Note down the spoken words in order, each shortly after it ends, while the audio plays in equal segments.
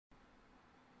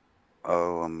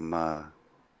Oh, I'm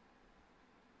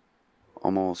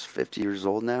almost 50 years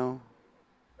old now,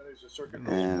 And he's a You're an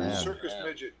old and man. circus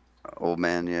midget. old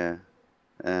man, yeah.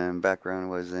 And background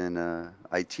was in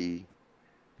IT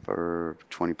for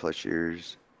 20 plus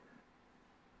years.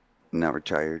 Now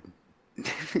retired.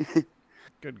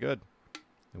 Good, good.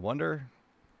 Wonder.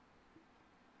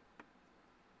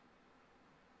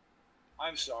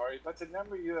 I'm sorry, but the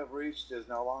number you have reached is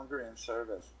no longer in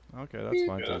service. Okay, that's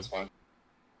fine Yeah, too. that's fine.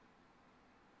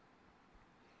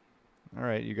 All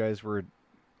right, you guys were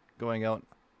going out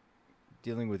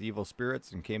dealing with evil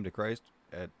spirits and came to Christ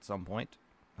at some point.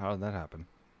 How did that happen?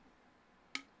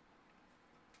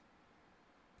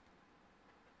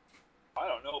 I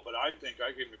don't know, but I think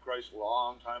I came to Christ a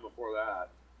long time before that.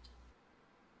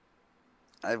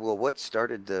 Well, what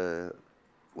started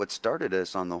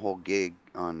us on the whole gig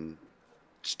on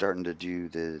starting to do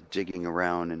the digging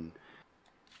around and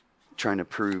trying to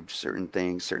prove certain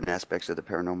things, certain aspects of the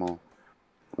paranormal,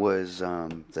 was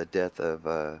the death of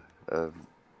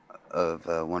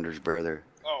Wonder's brother.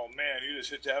 Oh man, you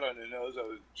just hit that on the nose. I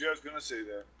was just gonna say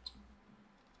that.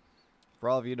 For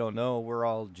all of you who don't know, we're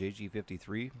all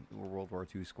JG53. We're World War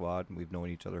II squad, and we've known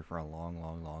each other for a long,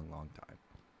 long, long, long time.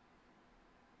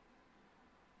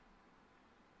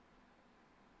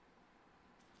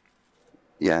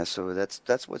 Yeah, so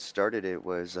that's what started it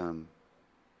was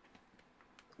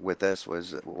with us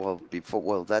was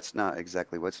well that's not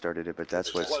exactly what started it, but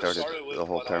that's what started the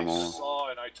whole paranormal. I saw,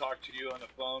 and I talked to you on the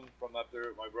phone from up there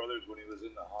at my brother's when he was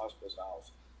in the hospice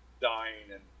house,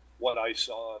 dying, and what I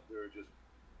saw up there just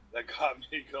that got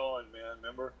me going, man.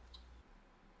 Remember?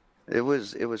 It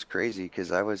was crazy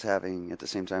because I was having at the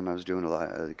same time I was doing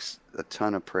a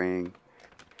ton of praying,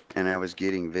 and I was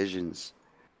getting visions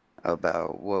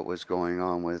about what was going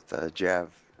on with Jav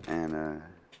and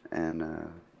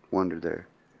Wonder there.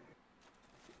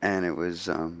 And it was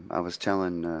I was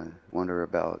telling Wonder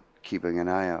about keeping an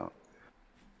eye out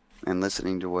and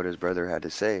listening to what his brother had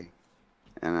to say.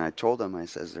 And I told him, I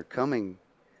says, they're coming.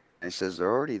 I says,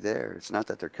 they're already there. It's not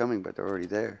that they're coming, but they're already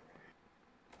there.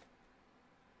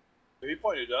 He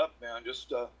pointed up, man,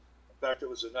 just in fact, it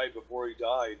was the night before he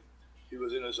died. He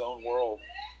was in his own world.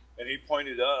 And he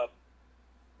pointed up,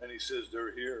 and he says,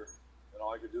 they're here. And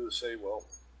all I could do is say, well,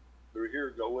 they're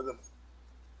here. Go with them.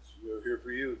 They're here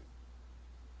for you.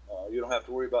 You don't have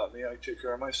to worry about me. I take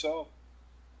care of myself.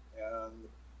 And the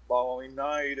following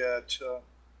night at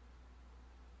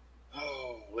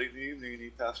late in the evening, he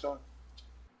passed on.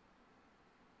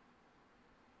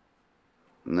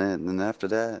 And then after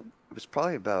that, it was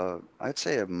probably about, I'd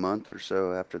say a month or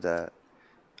so after that,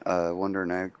 Wonder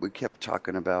and I, we kept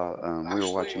talking about, we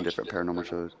were watching different paranormal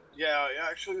shows. Yeah,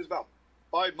 actually it was about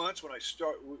 5 months when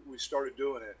we started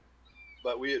doing it.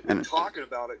 But we had been talking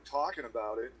about it.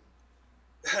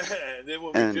 And then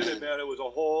when we did it, man, it was a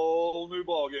whole new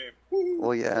ball game.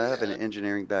 Well, yeah, I have an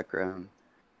engineering background,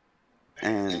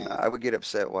 and I would get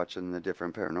upset watching the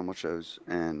different paranormal shows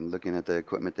and looking at the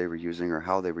equipment they were using or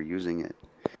how they were using it.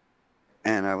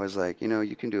 And I was like,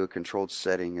 you can do a controlled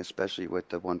setting, especially with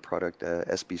the one product,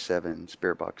 SB7,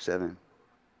 Spirit Box 7.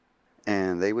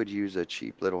 And they would use a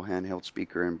cheap little handheld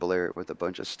speaker and blare it with a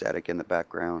bunch of static in the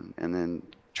background, and then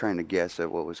trying to guess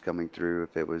at what was coming through,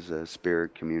 if it was a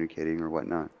spirit communicating or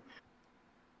whatnot.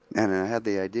 And I had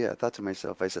the idea. I thought to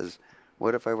myself, I says,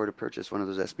 what if I were to purchase one of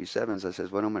those SB7s? I says,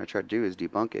 what I'm going to try to do is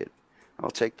debunk it. I'll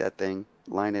take that thing,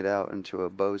 line it out into a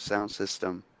Bose sound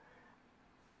system,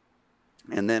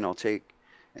 and then I'll take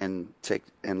and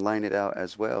line it out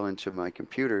as well into my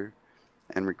computer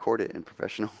and record it in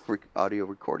professional audio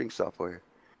recording software.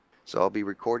 So I'll be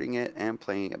recording it and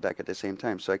playing it back at the same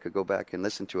time, so I could go back and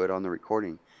listen to it on the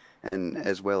recording, and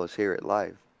as well as hear it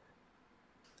live.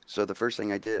 So the first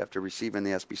thing I did after receiving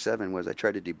the SB7 was I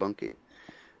tried to debunk it.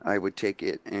 I would take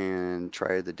it and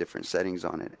try the different settings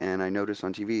on it, and I noticed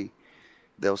on TV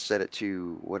they'll set it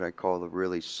to what I call a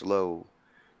really slow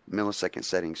millisecond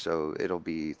setting, so it'll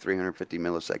be 350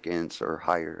 milliseconds or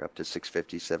higher, up to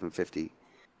 650, 750.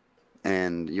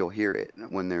 And you'll hear it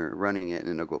when they're running it,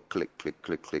 and it'll go click, click,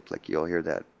 click, click, like you'll hear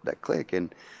that click.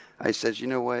 And I says, you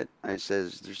know what? I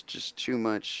says, there's just too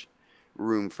much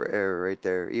room for error right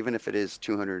there, even if it is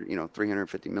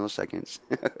 350 milliseconds,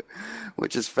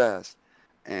 which is fast.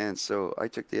 And so I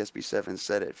took the SB7,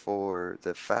 set it for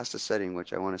the fastest setting,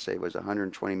 which I want to say was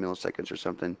 120 milliseconds or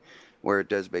something, where it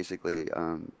does basically,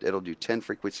 it'll do 10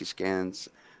 frequency scans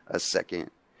a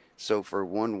second. So for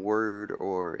one word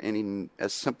or a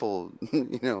simple,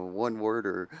 one word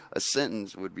or a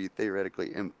sentence would be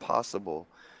theoretically impossible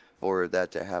for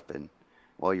that to happen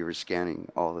while you were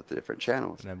scanning all of the different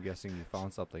channels. And I'm guessing you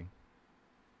found something.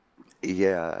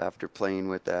 Yeah, after playing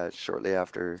with that, shortly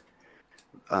after,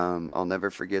 I'll never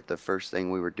forget the first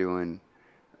thing we were doing,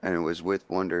 and it was with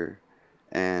Wndr,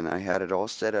 and I had it all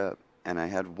set up, and I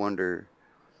had Wndr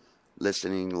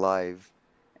listening live,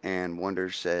 and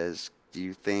Wndr says, "Do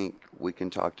you think we can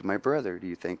talk to my brother? Do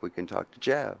you think we can talk to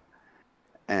Jav?"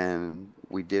 And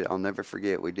we did. I'll never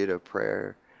forget. We did a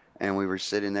prayer, and we were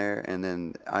sitting there, and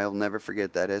then I'll never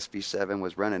forget that SB7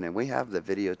 was running, and we have the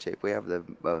videotape. We have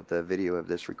the video of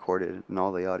this recorded and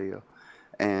all the audio.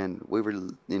 And we were,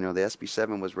 the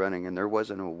SB7 was running, and there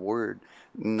wasn't a word,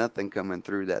 nothing coming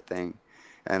through that thing.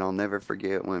 And I'll never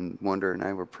forget when Wndr and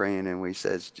I were praying, and we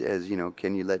says,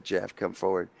 can you let Jav come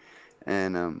forward?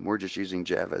 And we're just using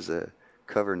Jav as a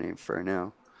cover name for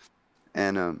now.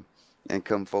 And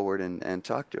come forward and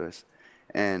talk to us.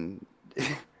 And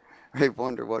hey,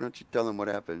 Wndr, why don't you tell them what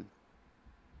happened?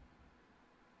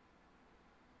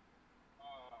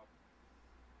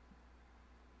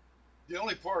 The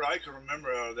only part I can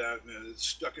remember out of that, man, it's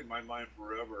stuck in my mind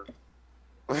forever.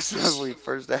 What's when we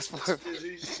first asked for it?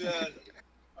 He said,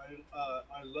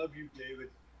 I love you, David.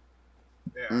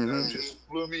 And that just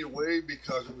blew me away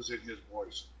because it was in his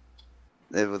voice.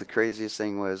 The craziest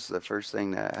thing was, the first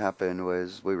thing that happened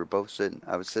was we were both sitting,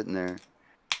 I was sitting there,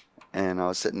 and I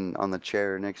was sitting on the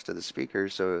chair next to the speaker,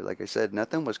 so like I said,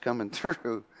 nothing was coming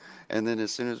through. And then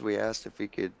as soon as we asked if he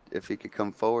could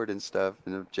come forward and stuff,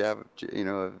 and if Jav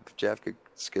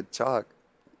could talk,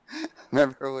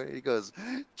 remember when he goes,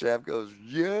 Jav goes,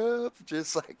 "Yep,"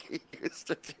 just like he used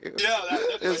to do. Yeah,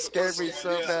 it scared me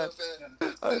so bad.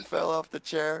 I fell off the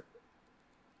chair.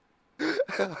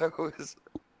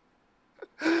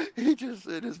 He just,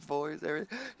 in his voice,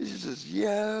 he's just,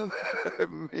 "Yeah."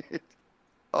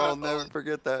 I'll never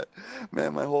forget that.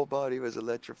 Man, my whole body was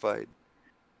electrified.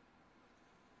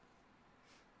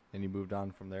 And you moved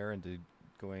on from there into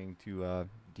going to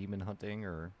demon hunting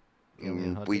or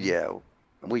alien hunting?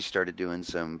 We started doing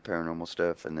some paranormal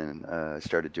stuff, and then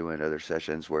started doing other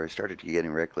sessions where I started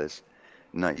getting reckless,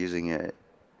 not using it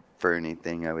for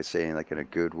anything, I would say, like in a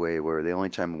good way, where the only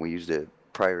time we used it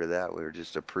prior to that, we were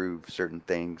just to prove certain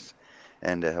things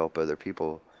and to help other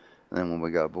people. And then when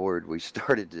we got bored, we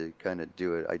started to kind of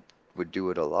do it. I would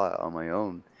do it a lot on my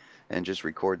own and just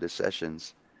record the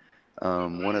sessions.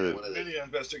 One of the many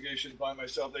investigations by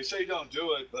myself. They say don't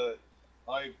do it, but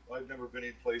I've never been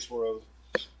in a place where I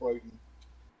was frightened.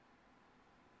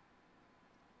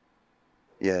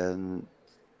 Yeah, and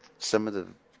some of the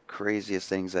craziest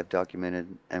things I've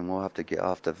documented, and we'll have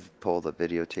to pull the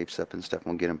videotapes up and stuff,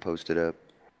 and we'll get them posted up,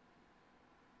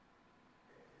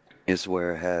 is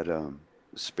where I had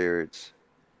spirits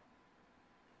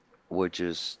would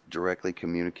just directly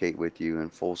communicate with you in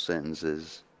full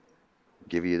sentences,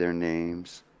 give you their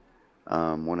names.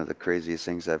 One of the craziest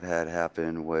things I've had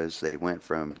happen was they went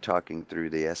from talking through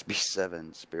the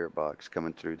SB7 spirit box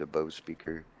coming through the Bose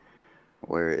speaker,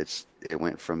 where it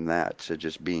went from that to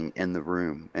just being in the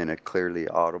room in a clearly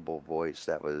audible voice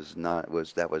that was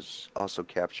also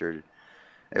captured.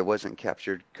 It wasn't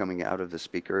captured coming out of the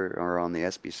speaker or on the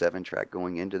SB7 track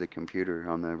going into the computer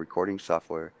on the recording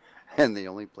software, and the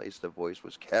only place the voice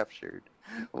was captured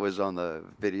was on the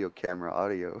video camera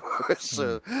audio.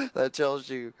 So that tells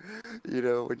you,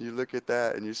 when you look at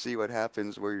that and you see what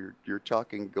happens where you're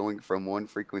talking going from one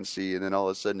frequency and then all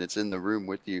of a sudden it's in the room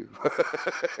with you.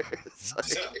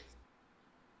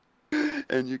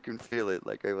 And you can feel it,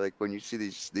 like when you see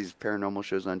these paranormal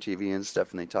shows on TV and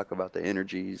stuff, and they talk about the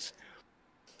energies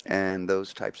and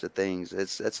those types of things.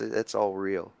 It's all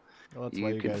real. Well,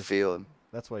 you can feel them.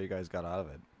 That's why you guys got out of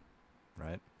it,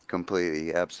 right?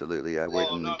 Completely, absolutely. I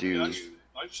wouldn't do.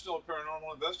 I'm still a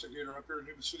paranormal investigator up here in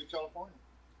New City, California.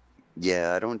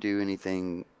 Yeah, I don't do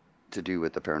anything to do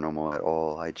with the paranormal at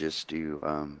all. I just do.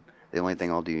 The only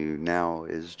thing I'll do now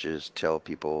is just tell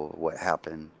people what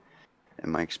happened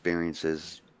and my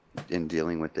experiences in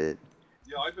dealing with it.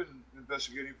 Yeah, I've been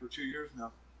investigating for 2 years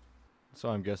now. So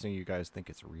I'm guessing you guys think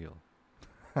it's real.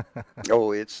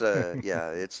 Oh, it's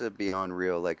it's beyond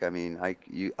real. Like, I mean,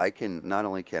 I can not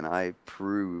only can I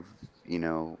prove,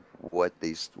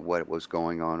 what was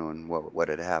going on and what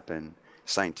had happened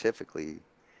scientifically,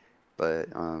 but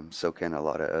so can a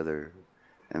lot of other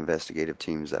investigative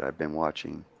teams that I've been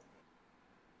watching.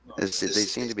 They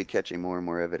seem to be catching more and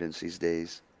more evidence these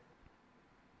days.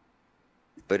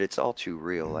 But it's all too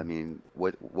real. I mean,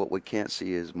 what we can't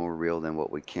see is more real than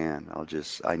what we can.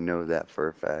 I know that for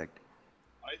a fact.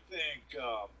 I think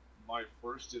my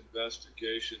first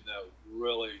investigation that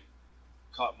really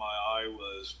caught my eye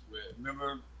was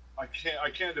remember, I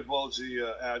can't divulge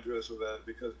the address of that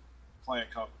because of client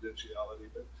confidentiality,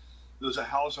 but there's a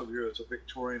house over here. It's a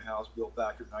Victorian house built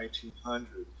back in 1900.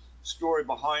 The story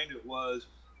behind it was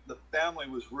the family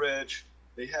was rich.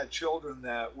 they had children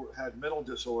that had mental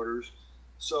disorders.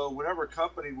 So whenever a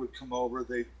company would come over,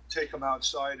 they'd take them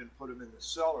outside and put them in the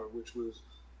cellar, which was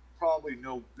probably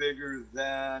no bigger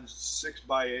than 6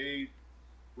 by 8,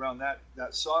 around that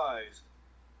size.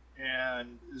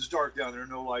 And it was dark down there,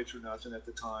 no lights or nothing at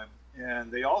the time.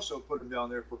 And they also put them down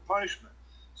there for punishment.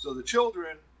 So the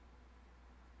children,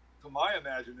 to my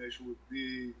imagination, would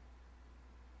be,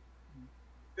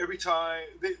 every time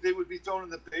they would be thrown in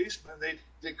the basement,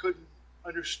 they couldn't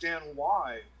understand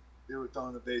why they were thrown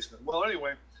in the basement. Well,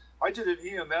 anyway, I did an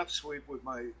EMF sweep with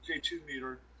my K2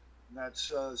 meter, and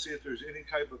that's see if there's any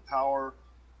type of power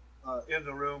in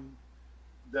the room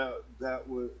that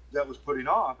was putting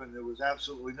off, and there was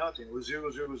absolutely nothing. It was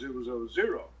 0, 0, 0, 0,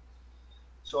 0.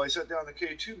 So I set down the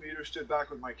K2 meter, stood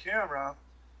back with my camera,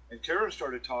 and Karen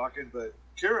started talking. But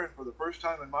Karen, for the first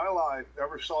time in my life,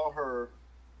 ever saw her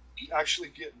actually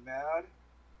get mad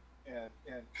and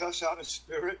cuss out a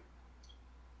spirit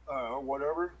or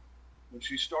whatever. When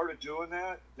she started doing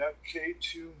that, that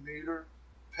K2 meter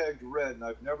pegged red, and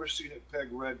I've never seen it peg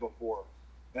red before.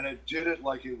 And it did it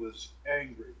like it was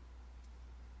angry.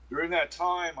 During that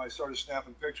time, I started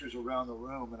snapping pictures around the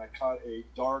room, and I caught a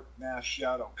dark mass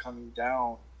shadow coming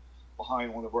down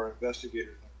behind one of our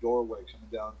investigators in a doorway coming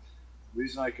down. The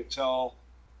reason I could tell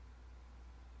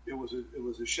it was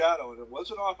a shadow, and it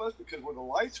wasn't off us because where the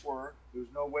lights were,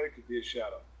 there's no way it could be a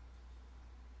shadow.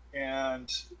 And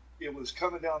it was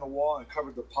coming down the wall and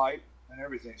covered the pipe and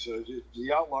everything. So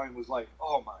the outline was like,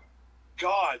 oh my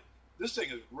God, this thing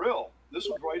is real. This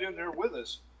was right in there with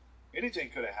us. Anything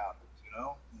could have happened, you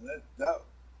know? And that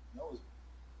was,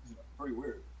 you know, pretty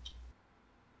weird.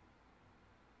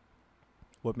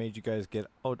 What made you guys get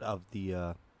out of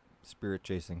the spirit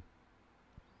chasing?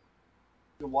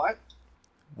 The what?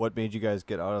 What made you guys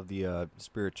get out of the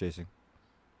spirit chasing?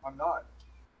 I'm not.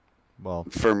 Well,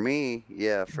 For me,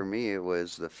 it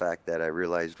was the fact that I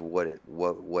realized what it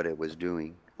was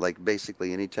doing. Like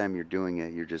basically, anytime you're doing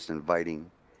it, you're just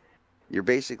inviting. You're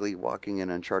basically walking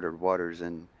in uncharted waters,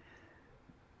 and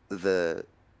how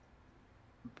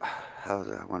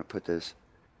do I want to put this?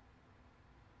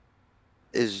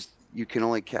 Is you can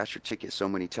only cash your ticket so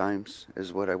many times,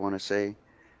 is what I want to say.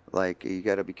 Like you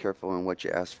got to be careful in what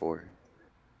you ask for.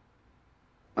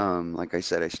 Like I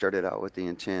said, I started out with the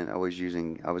intent. I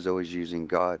was always using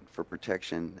God for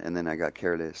protection, and then I got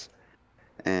careless.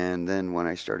 And then when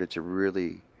I started to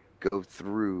really go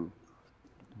through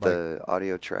the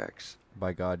audio tracks,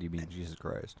 by God, you mean Jesus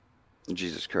Christ.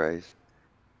 Jesus Christ.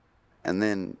 And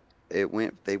then they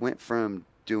went from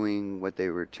doing what they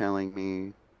were telling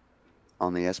me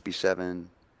on the SB7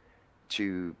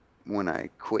 to when I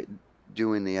quit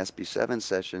doing the SB7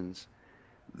 sessions,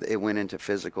 it went into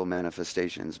physical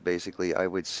manifestations. Basically, I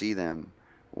would see them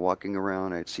walking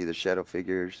around. I'd see the shadow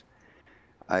figures.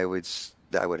 I would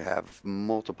have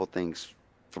multiple things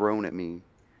thrown at me.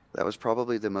 That was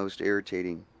probably the most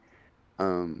irritating.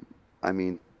 I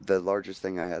mean, the largest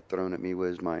thing I had thrown at me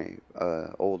was my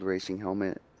old racing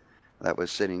helmet that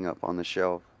was sitting up on the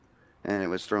shelf, and it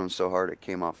was thrown so hard it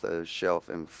came off the shelf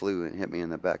and flew and hit me in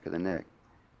the back of the neck.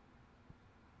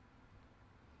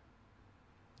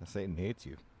 Satan hates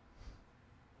you.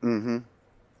 Mm-hmm.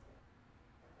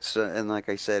 So, and like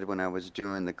I said, when I was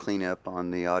doing the cleanup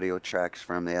on the audio tracks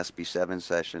from the SB7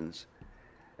 sessions,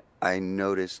 I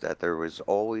noticed that there was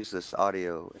always this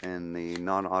audio in the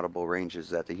non-audible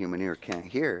ranges that the human ear can't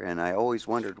hear, and I always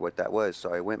wondered what that was.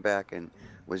 So I went back and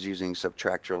was using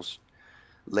subtractional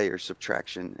layer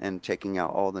subtraction and taking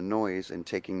out all the noise and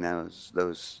taking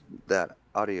that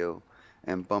audio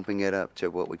and bumping it up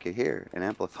to what we could hear and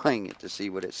amplifying it to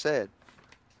see what it said.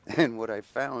 And what I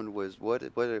found was what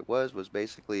it was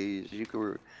basically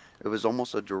it was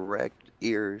almost a direct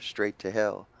ear straight to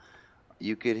hell.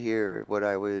 You could hear what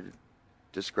I would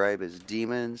describe as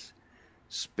demons,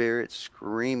 spirits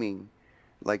screaming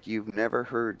like you've never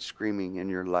heard screaming in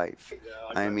your life. Yeah,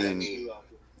 I mean,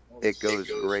 it goes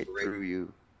right through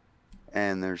you.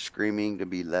 And they're screaming to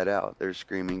be let out. They're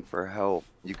screaming for help.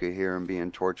 You could hear them being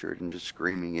tortured and just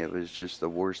screaming. It was just the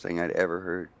worst thing I'd ever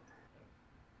heard.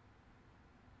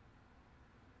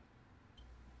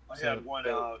 I had one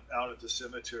out at the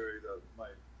cemetery.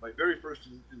 My very first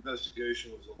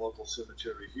investigation was a local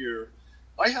cemetery here.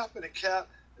 I happened to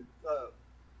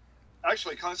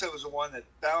actually, Koncept was the one that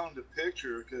found the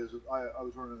picture because I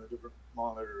was running a different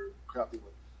monitor, crappy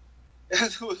one.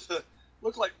 And it was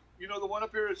looked like, you know, the one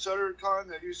up here at SutterCon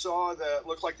that you saw that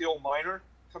looked like the old miner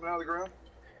coming out of the ground?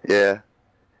 Yeah.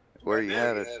 Where you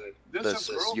had have it.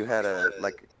 You had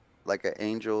like an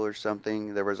angel or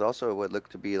something. There was also what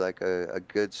looked to be like a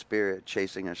good spirit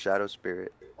chasing a shadow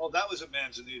spirit. Oh, that was at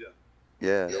Manzanita.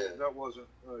 Yeah. That wasn't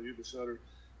Yuba Sutter.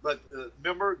 But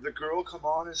remember, the girl come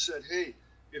on and said, "Hey,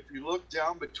 if you look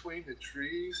down between the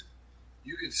trees,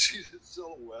 you can see the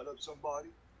silhouette of somebody."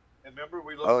 And remember,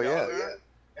 we looked down there,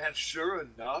 and sure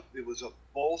enough, it was a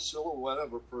full silhouette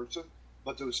of a person,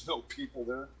 but there was no people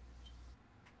there.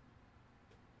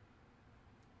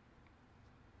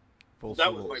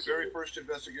 That was my very first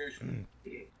investigation.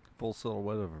 Full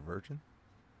silhouette of a virgin?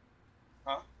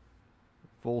 Huh?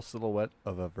 Full silhouette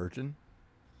of a virgin?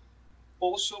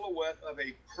 Full silhouette of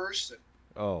a person.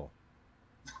 Oh.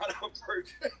 Not a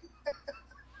virgin.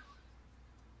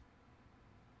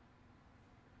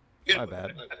 My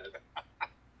bad.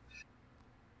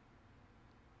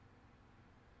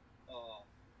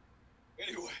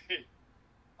 Anyway,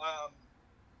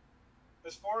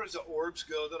 as far as the orbs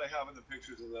go that I have in the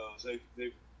pictures of those,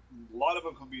 a lot of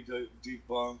them can be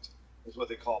debunked as what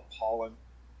they call pollen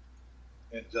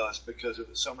and dust because it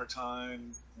was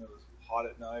summertime, it was hot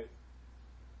at night.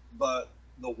 But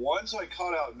the ones I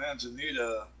caught out in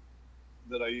Manzanita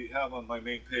that I have on my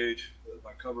main page,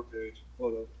 my cover page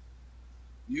photo,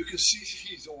 you can see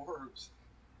these orbs,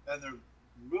 and they're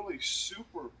really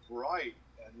super bright,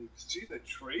 and you can see the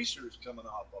tracers coming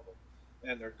off of them,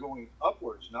 and they're going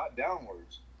upwards, not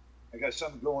downwards. I got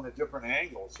some going at different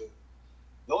angles. And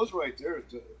those right there,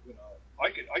 you know,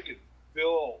 I could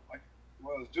feel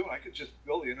what I was doing. I could just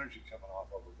feel the energy coming off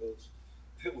of them.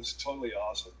 It was totally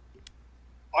awesome.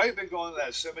 I have been going to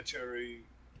that cemetery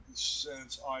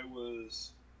since I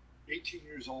was 18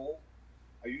 years old.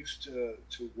 I used to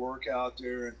work out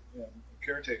there and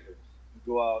caretaker, and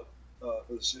go out for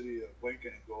the city of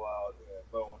Lincoln and go out and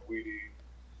mow and weed eat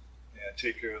and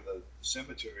take care of the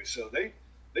cemetery. So they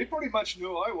pretty much knew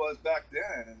who I was back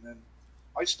then. And then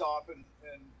I stop and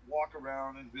walk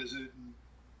around and visit and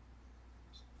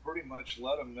pretty much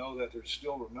let them know that they're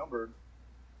still remembered.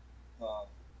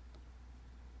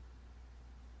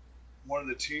 One of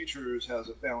the teachers has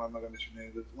a family, I'm not going to mention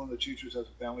names, but one of the teachers has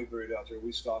a family buried out there.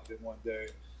 We stopped in one day.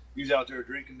 He's out there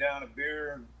drinking down a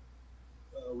beer and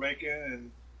raking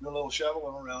and doing a little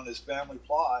shoveling around his family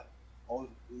plot. All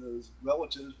his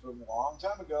relatives from a long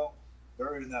time ago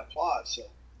buried in that plot. So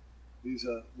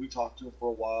we talked to him for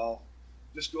a while.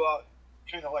 Just go out,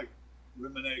 kind of like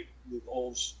ruminate with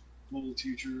old school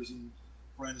teachers and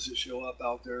friends that show up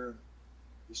out there and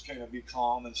just kind of be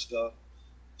calm and stuff.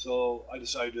 So I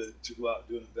decided to go out and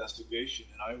do an investigation,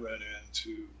 and I ran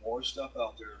into more stuff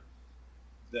out there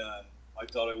than I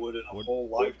thought I would in a whole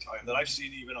lifetime that I've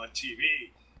seen even on TV.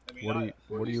 I mean,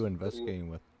 what are you investigating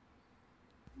with?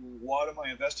 What am I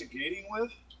investigating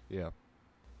with? Yeah.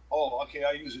 Oh, okay.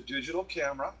 I use a digital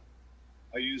camera.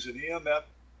 I use an EMF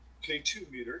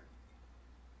K2 meter.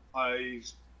 I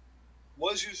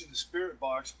was using the spirit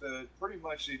box, but pretty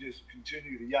much they just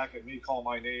continue to yak at me, call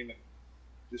my name, and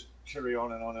just carry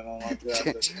on and on and on like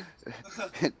that.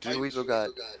 Dweezil got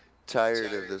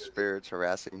tired of the spirits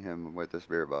harassing him with the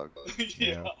spirit box.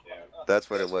 Yeah. That's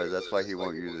what it was. That's why he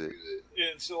won't use it.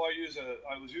 And so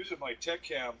I was using my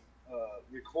Tech-Cam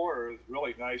recorder. It was a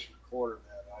really nice recorder,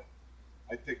 man.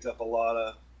 I picked up a lot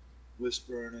of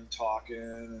whispering and talking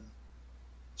and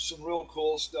some real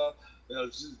cool stuff.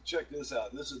 Check this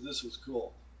out. This was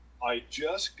cool. I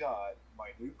just got my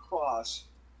new cross.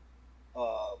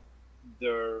 They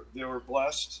were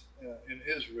blessed in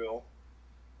Israel,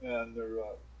 and they're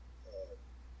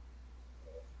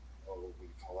what do you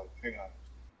call it? Hang on,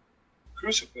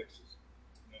 crucifixes.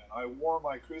 And I wore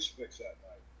my crucifix that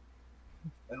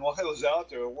night. And while I was out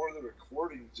there, one of the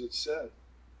recordings it said,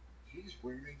 "He's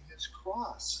wearing his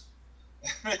cross."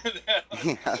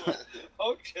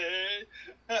 Okay,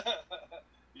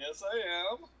 yes I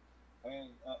am,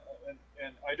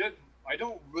 and I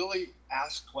don't really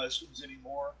ask questions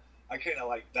anymore. I kind of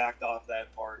like backed off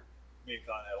that part. Me and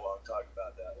Con had a long talk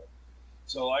about that one.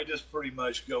 So I just pretty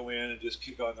much go in and just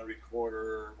kick on the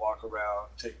recorder, walk around,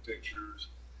 take pictures,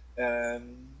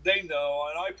 and they know,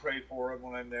 and I pray for them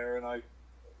when I'm there, and I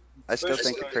still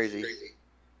think you're crazy.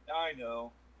 I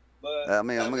know. But I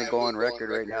mean, I'm going to go on record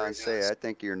right now and say I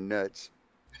think you're nuts.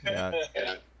 Yeah.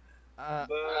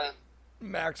 but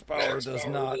Max Bauer does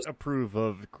not approve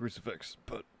of the crucifix,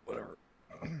 but whatever.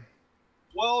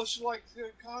 Well, it's like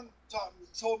Con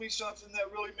told me something that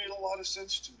really made a lot of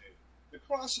sense to me. The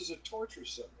cross is a torture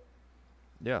symbol.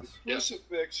 Yes. The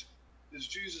crucifix is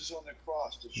Jesus on the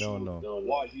cross to show No.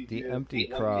 what he did. The empty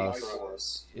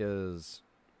cross is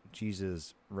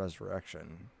Jesus'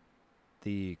 resurrection.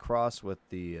 The cross with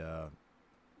the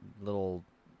little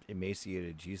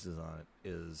emaciated Jesus on it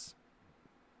is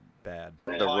bad.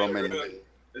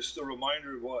 It's the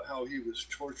reminder of how he was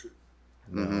tortured.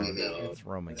 No, it's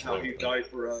Roman How he Catholic. died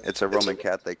for us. It's a Roman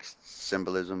Catholic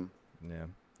symbolism. Yeah.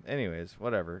 Anyways,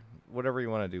 whatever you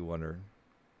want to do, Wndr.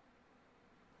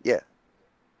 Yeah.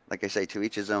 Like I say, to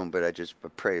each his own, but I just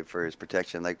pray for his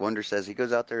protection. Like Wndr says, he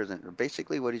goes out there, and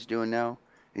basically what he's doing now,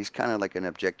 he's kind of like an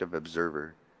objective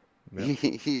observer. Yep.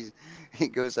 He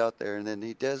goes out there, and then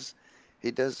he does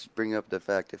bring up the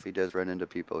fact, if he does run into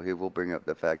people, he will bring up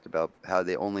the fact about how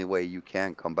the only way you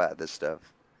can combat this stuff,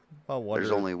 Well,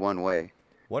 there's only one way.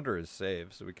 Wndr is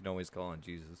saved, so we can always call on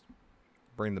Jesus.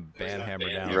 Bring the band hammer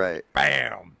down. Right.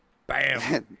 Bam!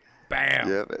 Bam! Bam!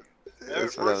 Yeah, but At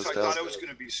that's what I was first, I telling. thought I was going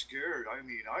to be scared. I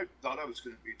mean, I thought I was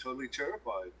going to be totally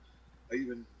terrified. I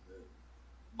even,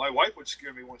 my wife would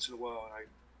scare me once in a while, and I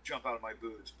jump out of my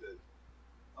boots.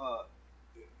 But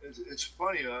it's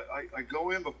funny. I go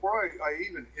in before I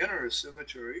even enter a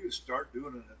cemetery to start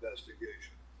doing an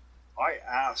investigation. I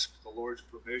ask the Lord's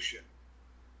permission.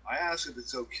 I ask if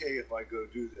it's okay if I go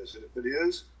do this, and if it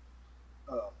is,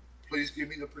 please give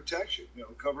me the protection.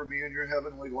 Cover me in your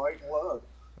heavenly light and love.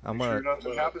 Make sure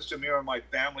nothing happens to me or my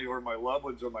family or my loved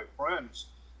ones or my friends,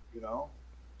 and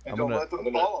don't let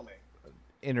them follow me.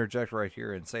 Interject right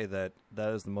here and say that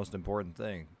is the most important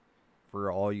thing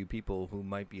for all you people who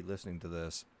might be listening to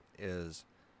this is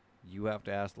you have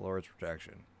to ask the Lord's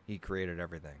protection. He created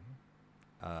everything.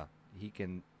 He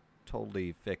can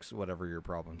totally fix whatever your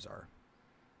problems are.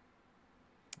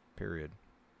 Period.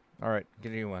 All right,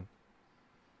 continue on.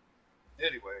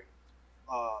 Anyway,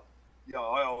 I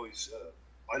always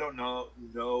I don't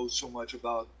know so much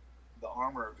about the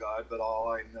armor of God, but all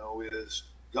I know is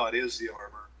God is the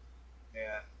armor,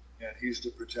 and He's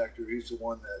the protector. He's the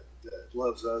one that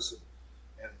loves us,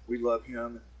 and we love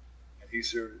Him, and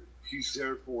He's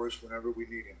there for us whenever we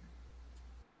need Him.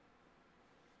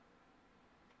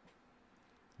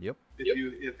 Yep.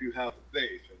 If you have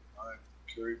faith, and I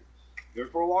carried there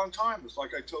for a long time. It's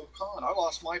like I told Con, I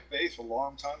lost my faith a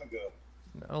long time ago.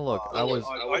 Oh, look, I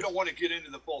don't want to get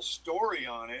into the full story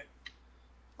on it,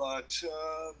 but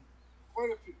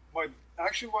what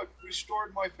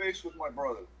restored my faith with my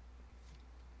brother.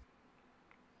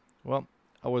 Well,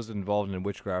 I was involved in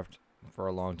witchcraft for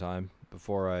a long time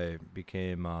before I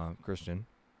became Christian.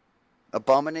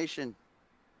 Abomination.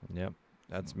 Yep,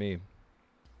 that's me.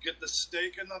 Get the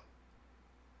steak and the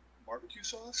barbecue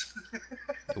sauce.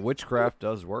 The witchcraft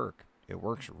does work. It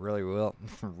works really well.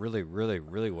 Really, really,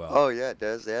 really well. Oh, yeah, it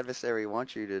does. The adversary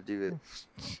wants you to do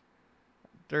it.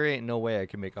 There ain't no way I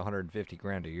can make 150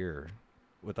 grand a year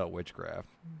without witchcraft.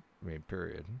 I mean,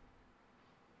 period.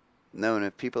 No, and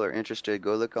if people are interested,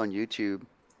 go look on YouTube.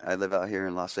 I live out here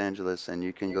in Los Angeles, and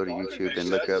you can go to YouTube and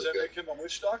look up. Does that make him a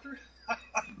witch doctor?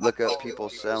 Look up people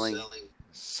selling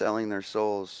their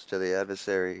souls to the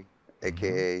adversary,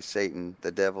 aka Satan,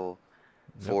 the devil,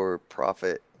 for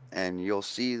profit. And you'll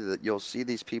see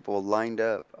these people lined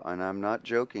up, and I'm not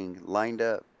joking, lined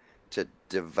up to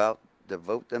devote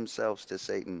themselves to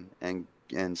Satan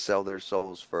and sell their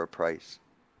souls for a price.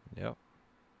 Yep.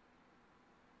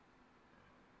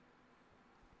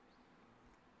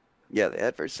 Yeah, the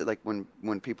adversary, like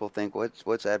when people think what's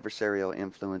adversarial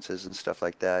influences and stuff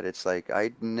like that, it's like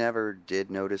I never did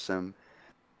notice them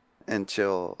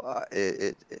until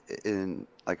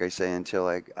like I say, until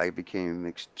I became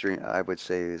extreme. I would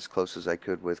say as close as I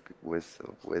could with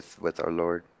our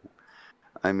Lord.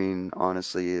 I mean,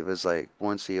 honestly, it was like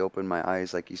once He opened my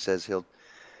eyes, like He says, He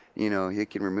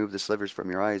can remove the slivers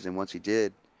from your eyes, and once He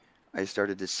did, I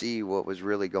started to see what was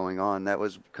really going on. That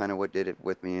was kind of what did it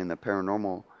with me in the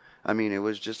paranormal. I mean, it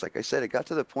was just like I said, it got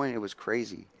to the point it was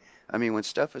crazy. I mean, when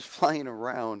stuff is flying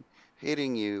around,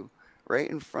 hitting you right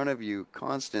in front of you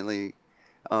constantly,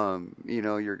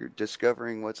 you're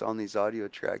discovering what's on these audio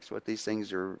tracks, what these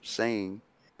things are saying,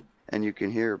 and you can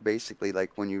hear basically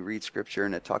like when you read scripture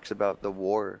and it talks about the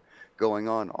war going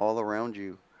on all around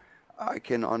you. I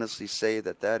can honestly say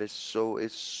that it's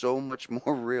so much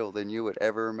more real than you would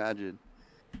ever imagine.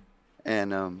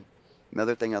 And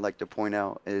another thing I'd like to point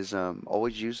out is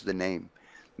always use the name.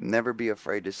 Never be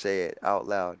afraid to say it out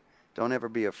loud. Don't ever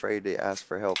be afraid to ask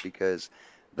for help, because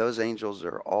those angels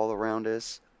are all around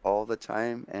us all the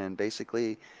time, and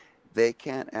basically they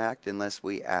can't act unless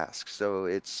we ask. So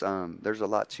it's there's a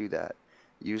lot to that.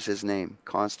 Use His name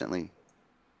constantly.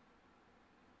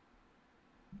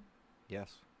 Yes.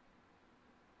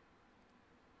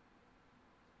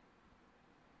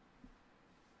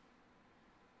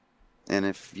 And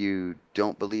if you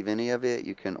don't believe any of it,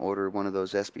 you can order one of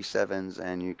those SB7s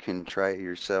and you can try it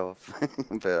yourself.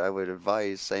 But I would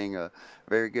advise saying a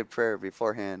very good prayer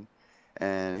beforehand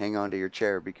and hang on to your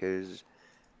chair, because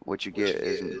what you get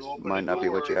might not be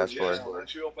what you asked for.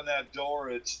 Once you open that door,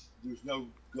 there's no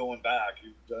going back.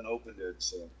 You've done opened it,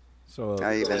 so So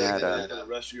I even had for the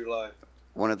rest of your life.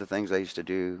 one of the things I used to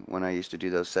do when I used to do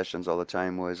those sessions all the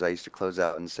time was I used to close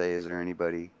out and say, "Is there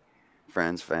anybody,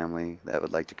 friends, family, that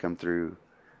would like to come through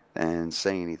and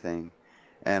say anything?"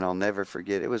 And I'll never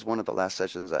forget. It was one of the last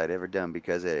sessions I'd ever done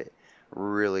because it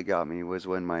really got me. Was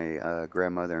when my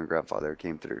grandmother and grandfather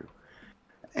came through,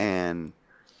 and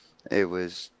it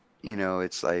was,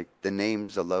 it's like the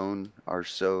names alone are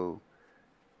so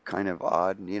kind of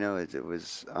odd. It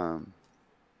was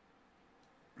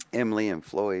Emily and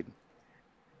Floyd,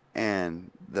 and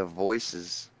the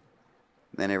voices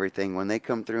and everything when they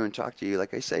come through and talk to you.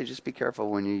 Like I say, just be careful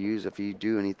when if you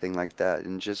do anything like that,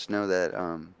 and just know that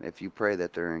if you pray,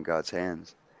 that they're in God's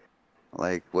hands.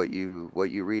 Like what you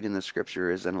read in the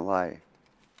scripture isn't a lie.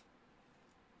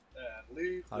 And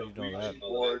leave How the do you know that? Ouija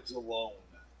boards alone.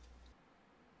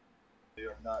 They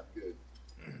are not good.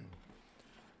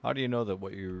 How do you know that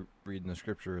what you read in the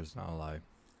scripture is not a lie?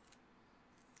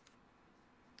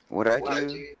 What I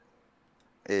do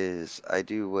is I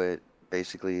do what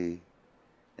basically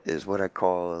is what I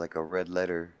call like a red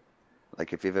letter.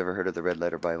 Like if you've ever heard of the red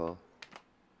letter Bible,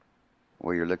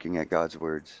 where you're looking at God's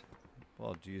words.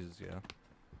 Well, Jesus, yeah.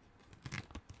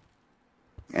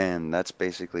 And that's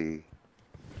basically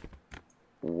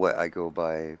what I go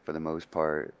by for the most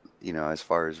part, as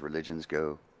far as religions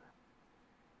go.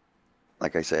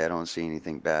 Like I say, I don't see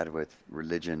anything bad with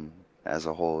religion as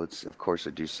a whole. It's, of course,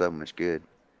 it do so much good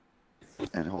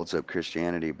and holds up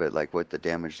Christianity, but like what the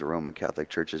damage the Roman Catholic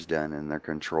Church has done, and their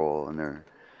control and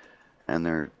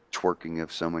their twerking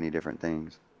of so many different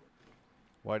things.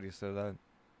 Why do you say that?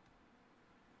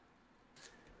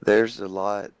 There's a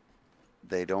lot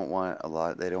they don't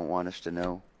want us to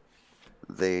know.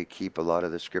 They keep a lot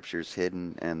of the scriptures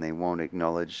hidden, and they won't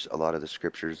acknowledge a lot of the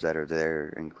scriptures that are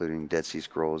there, including Dead Sea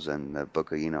Scrolls and the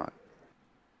Book of Enoch.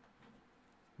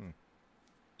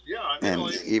 Yeah, I And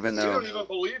mean, even they though, don't even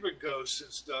believe in ghosts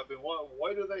and stuff. And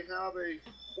why do they have a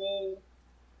whole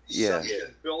yeah,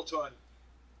 section built on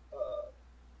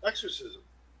exorcism?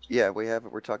 yeah,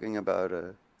 we're talking about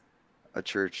a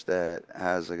church that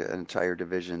has an entire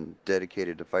division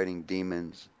dedicated to fighting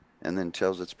demons, and then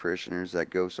tells its parishioners that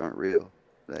ghosts aren't real,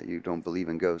 that you don't believe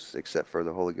in ghosts except for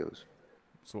the Holy Ghost.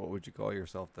 So what would you call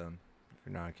yourself then, if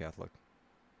you're not a Catholic?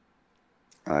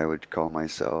 I would call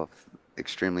myself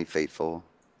extremely faithful,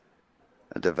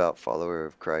 a devout follower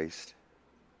of Christ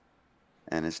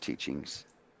and his teachings.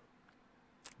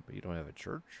 But you don't have a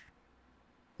church?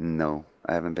 No,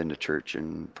 I haven't been to church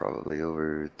in probably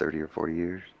over 30 or 40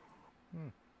 years.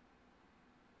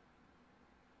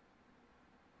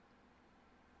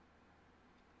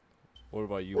 What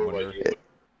about you, Wndr?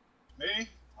 Me?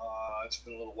 It's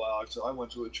been a little while. So I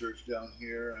went to a church down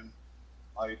here, and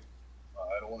I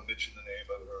don't want to mention the name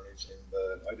of it or anything,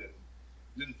 but I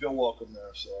didn't feel welcome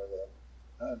there, so I left.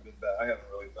 I haven't been back. I haven't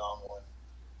really found one.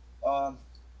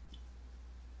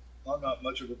 I'm not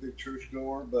much of a big church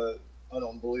goer, but I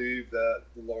don't believe that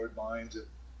the Lord minds if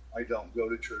I don't go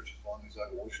to church as long as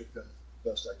I worship Him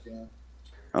best I can.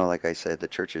 Oh, like I said, the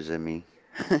church is in me.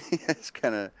 It's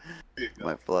kind of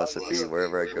my philosophy.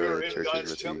 Wherever I go, the church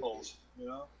is with temples, me.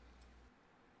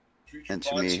 And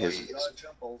to me,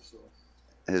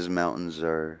 his mountains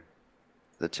are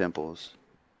the temples.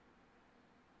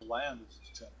 The land is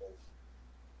His temple.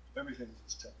 Everything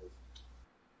is His temple.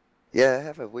 Yeah, I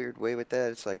have a weird way with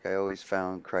that. It's like I always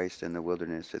found Christ in the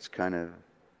wilderness. It's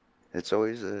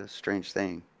always a strange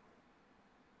thing.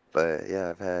 But yeah,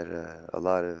 I've had a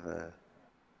lot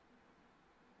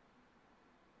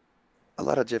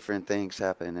of different things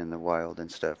happen in the wild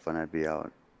and stuff when I'd be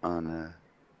out on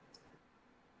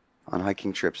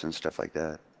hiking trips and stuff like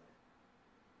that.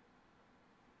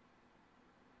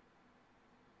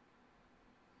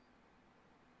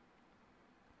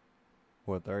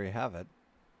 Well, there you have it.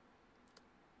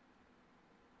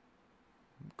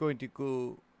 I'm going to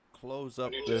go close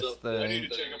up this thing. I need to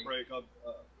take a break.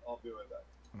 I'll be right back.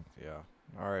 Yeah.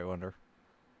 All right, Wndr.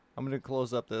 I'm going to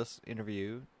close up this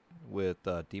interview with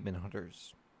demon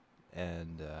hunters,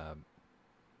 and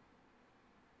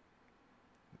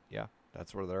yeah,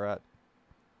 that's where they're at.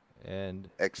 And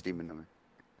Ex-demon hunter.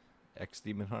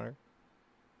 Ex-demon hunter.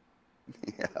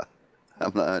 Yeah,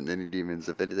 I'm not hunting any demons.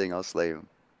 If anything, I'll slay them.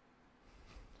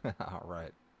 All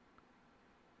right.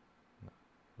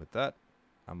 With that,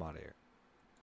 I'm out of here.